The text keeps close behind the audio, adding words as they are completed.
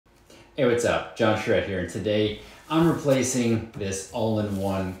Hey, what's up? John Shred here, and today I'm replacing this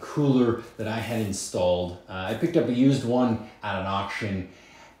all-in-one cooler that I had installed. I picked up a used one at an auction,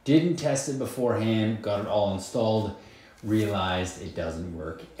 didn't test it beforehand, got it all installed, realized it doesn't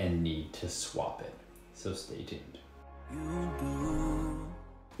work and need to swap it. So stay tuned.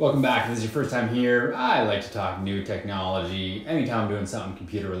 Welcome back. If this is your first time here, I like to talk new technology. Anytime I'm doing something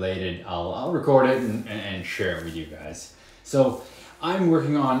computer related, I'll record it and share it with you guys. So I'm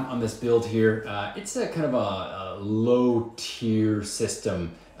working on this build here. It's a kind of a low tier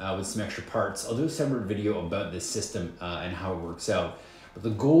system with some extra parts. I'll do a separate video about this system and how it works out. But the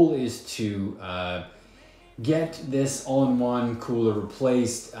goal is to get this all-in-one cooler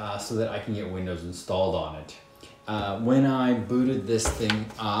replaced so that I can get Windows installed on it. When I booted this thing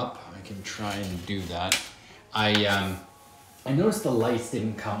up, I can try and do that. I noticed the lights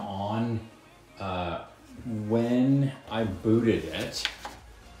didn't come on when I booted it.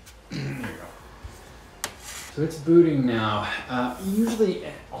 There you go. So it's booting now. Usually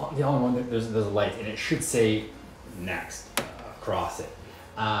the all-in-one, there's a light and it should say next across it.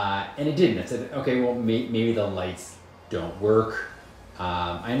 And it didn't. I said, okay, well, maybe the lights don't work.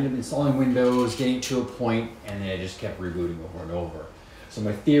 I ended up installing Windows, getting to a point, and then I just kept rebooting over and over. So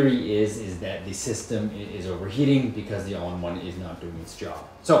my theory is that the system is overheating because the all-in-one is not doing its job.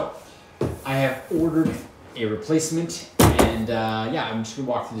 So I have ordered a replacement, and yeah, I'm just gonna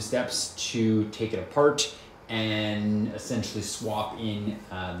walk through the steps to take it apart and essentially swap in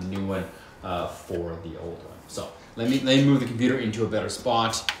the new one for the old one. So let me move the computer into a better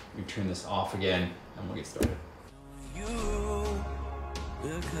spot. Let me turn this off again, and we'll get started.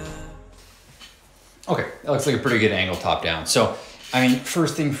 Okay, that looks like a pretty good angle top down. So, I mean,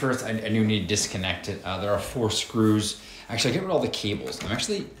 first thing first, I do need to disconnect it. There are 4 screws. Actually, I get rid of all the cables. I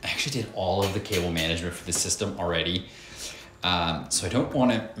actually did all of the cable management for the system already. So I don't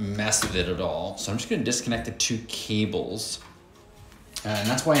want to mess with it at all. So I'm just going to disconnect the 2 cables. And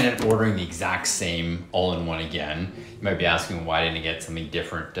that's why I ended up ordering the exact same all-in-one again. You might be asking why didn't I get something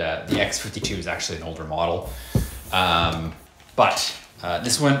different. The X52 is actually an older model. But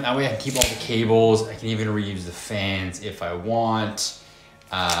this one, that way I can keep all the cables. I can even reuse the fans if I want.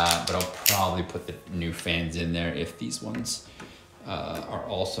 But I'll probably put the new fans in there if these ones are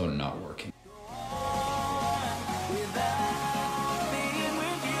also not working.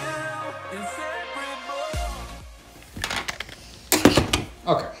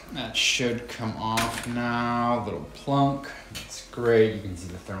 Okay, that should come off now. Little plunk, that's great. You can see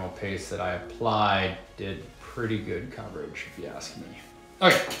the thermal paste that I applied did pretty good coverage, if you ask me.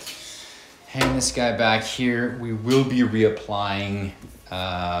 Okay, hang this guy back here. We will be reapplying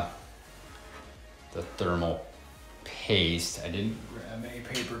the thermal paste. I didn't grab a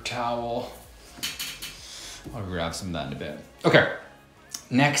paper towel. I'll grab some of that in a bit. Okay,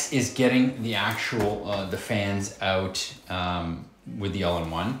 next is getting the actual the fans out with the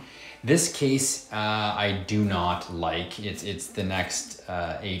all-in-one. This case I do not like. It's the next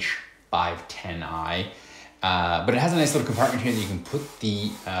H510i. But it has a nice little compartment here that you can put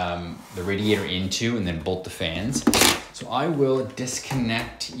the radiator into and then bolt the fans. So I will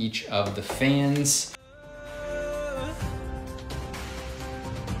disconnect each of the fans.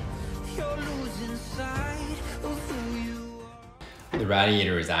 The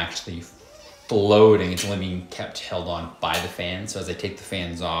radiator is actually floating. It's only being kept held on by the fan. So as I take the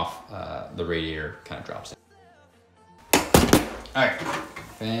fans off, the radiator kind of drops in. All right,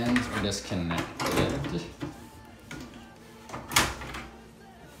 fans are disconnected.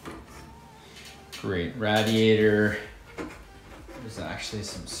 Great, radiator. There's actually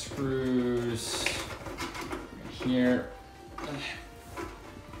some screws right here.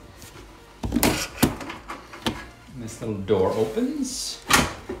 And this little door opens.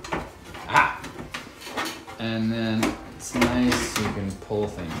 Ah! And then it's nice, you can pull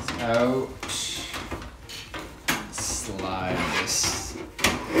things out. Slide this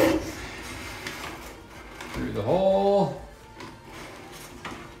through the hole.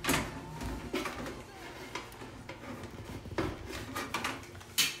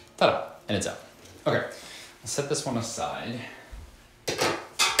 Ta-da, and it's out. Okay, I'll set this one aside.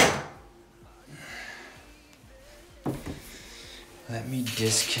 Let me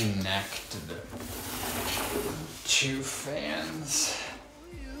disconnect the 2 fans.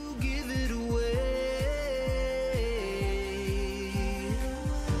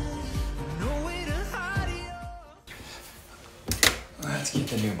 Let's get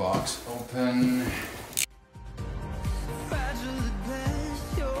the new box open.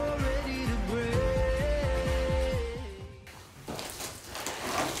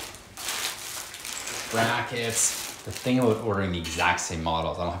 Brackets. the thing about ordering the exact same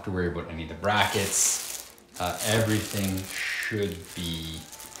models, I don't have to worry about any of the brackets. Everything should be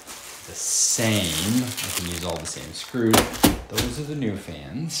the same. I can use all the same screws. Those are the new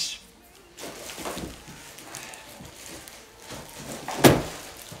fans.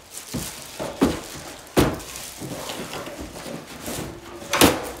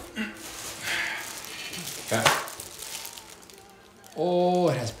 Okay. Oh,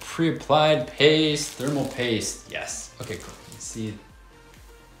 it has pre-applied paste, thermal paste. Yes. Okay, cool. You see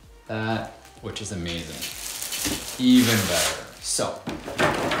that, which is amazing. Even better. So,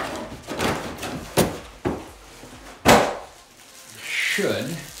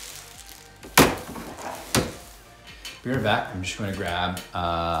 should be right back. I'm just going to grab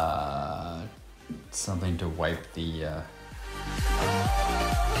something to wipe the.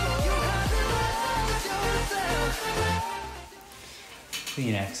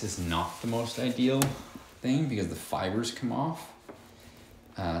 Kleenex is not the most ideal thing because the fibers come off.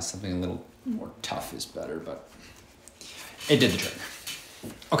 Something a little more tough is better, but it did the trick.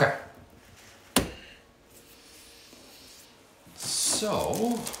 Okay.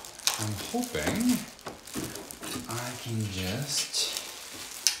 So, I'm hoping I can just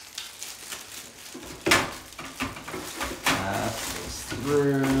pass this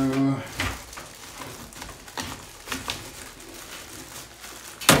through.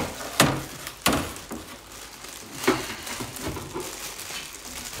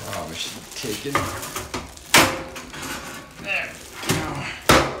 Probably should take it. There we go.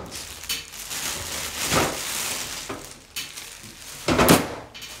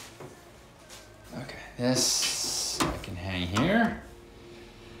 Okay, this I can hang here.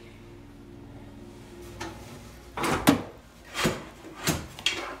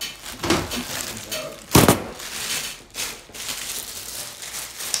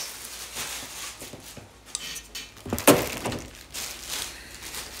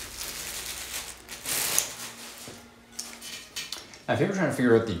 Now, if you're ever trying to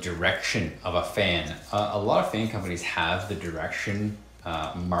figure out the direction of a fan, a lot of fan companies have the direction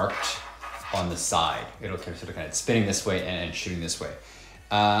marked on the side. It'll sort of kind of spinning this way and shooting this way.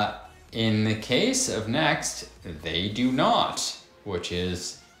 In the case of NZXT, they do not, which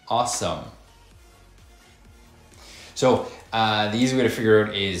is awesome. So the easy way to figure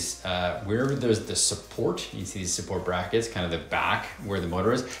out is wherever there's the support, you see these support brackets, kind of the back where the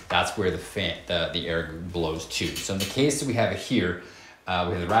motor is, that's where the fan, the air blows to. So in the case that we have it here, we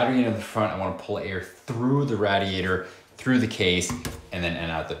have the radiator in the front. I want to pull air through the radiator, through the case, and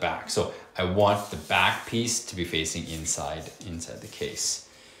out the back. So I want the back piece to be facing inside the case.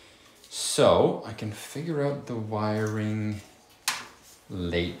 So I can figure out the wiring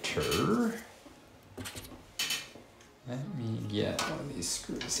later. Let me get one of these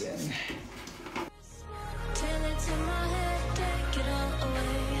screws in.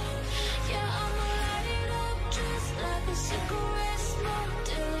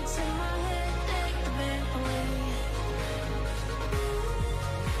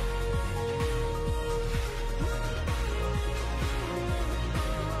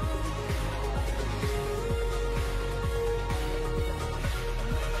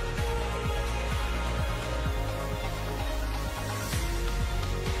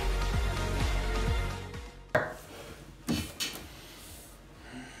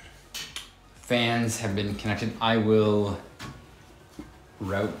 Fans have been connected. I will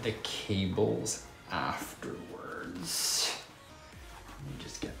route the cables afterwards. Let me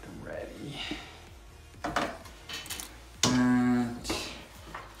just get them ready.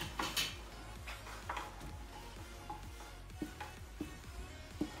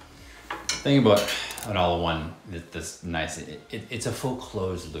 Thing about an all-in-one that's nice, it's a full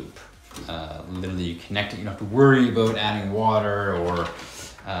closed loop. Literally you connect it, you don't have to worry about adding water or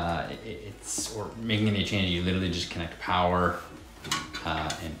or making any changes. You literally just connect power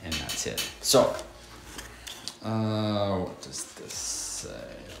and that's it. So what does this say?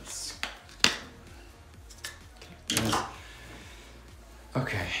 Let's connect this.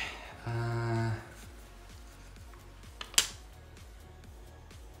 Okay.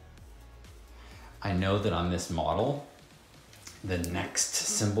 I know that on this model the next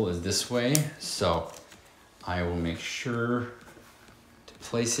symbol is this way, so I will make sure to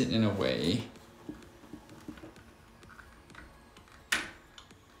place it in a way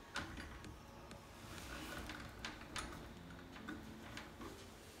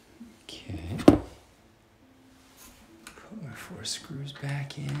okay. Put my 4 screws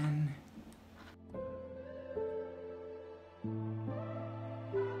back in.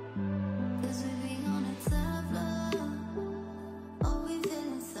 Oh, we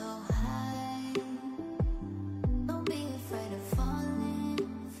feeling so high. No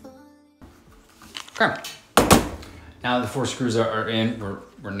Okay. Now the 4 screws are in,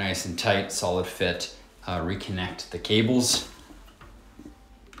 we're nice and tight, solid fit. Reconnect the cables.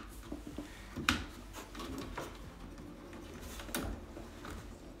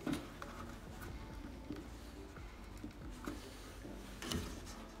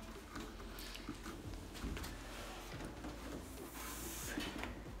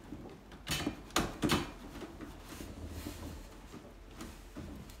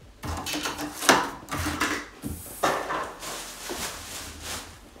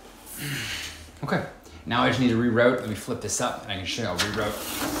 Okay, now I just need to reroute. Let me flip this up and I can show you how to reroute.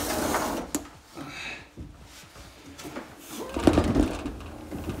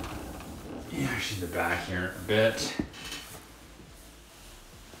 Yeah, she's the back here a bit.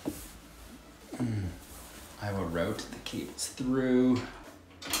 I will route the cables through.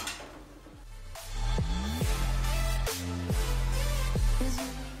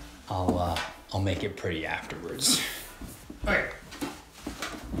 I'll make it pretty afterwards. Okay.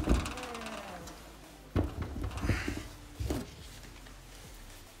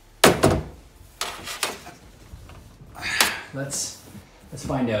 Let's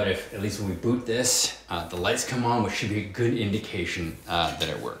find out if, at least when we boot this, the lights come on, which should be a good indication that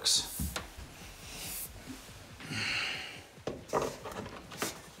it works.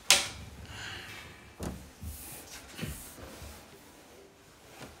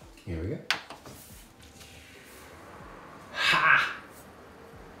 Here we go. Ha!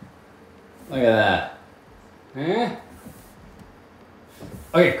 Look at that. Eh?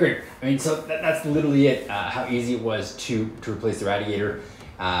 Okay, great. I mean, so that's literally it, how easy it was to replace the radiator.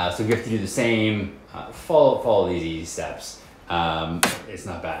 So you have to do the same, follow these easy steps. It's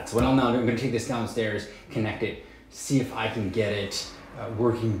not bad. So what I'm now doing, I'm gonna take this downstairs, connect it, see if I can get it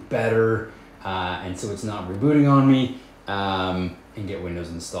working better, and so it's not rebooting on me, and get Windows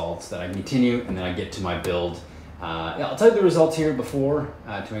installed so that I can continue, and then I get to my build. Yeah, I'll tell you the results here before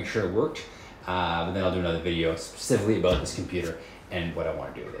to make sure it worked, but then I'll do another video specifically about this computer and what I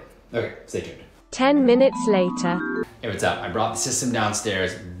want to do with it. Okay, stay tuned. 10 minutes later. Hey, what's up? I brought the system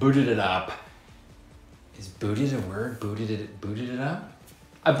downstairs, booted it up. Is booted a word? Booted it up?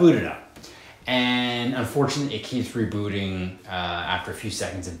 I booted it up. And unfortunately, it keeps rebooting after a few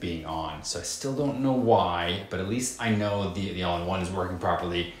seconds of being on. So I still don't know why, but at least I know the all-in-one is working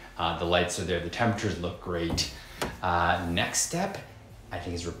properly. The lights are there, the temperatures look great. Next step, I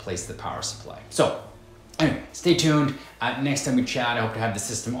think, is replace the power supply. So anyway, stay tuned. Next time we chat, I hope to have the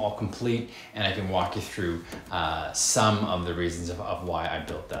system all complete and I can walk you through some of the reasons of why I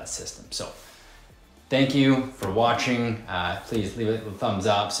built that system. So thank you for watching. Please leave it a thumbs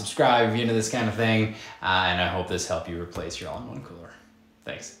up, subscribe if you're into this kind of thing, and I hope this helped you replace your all-in-one cooler.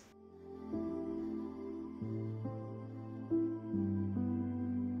 Thanks.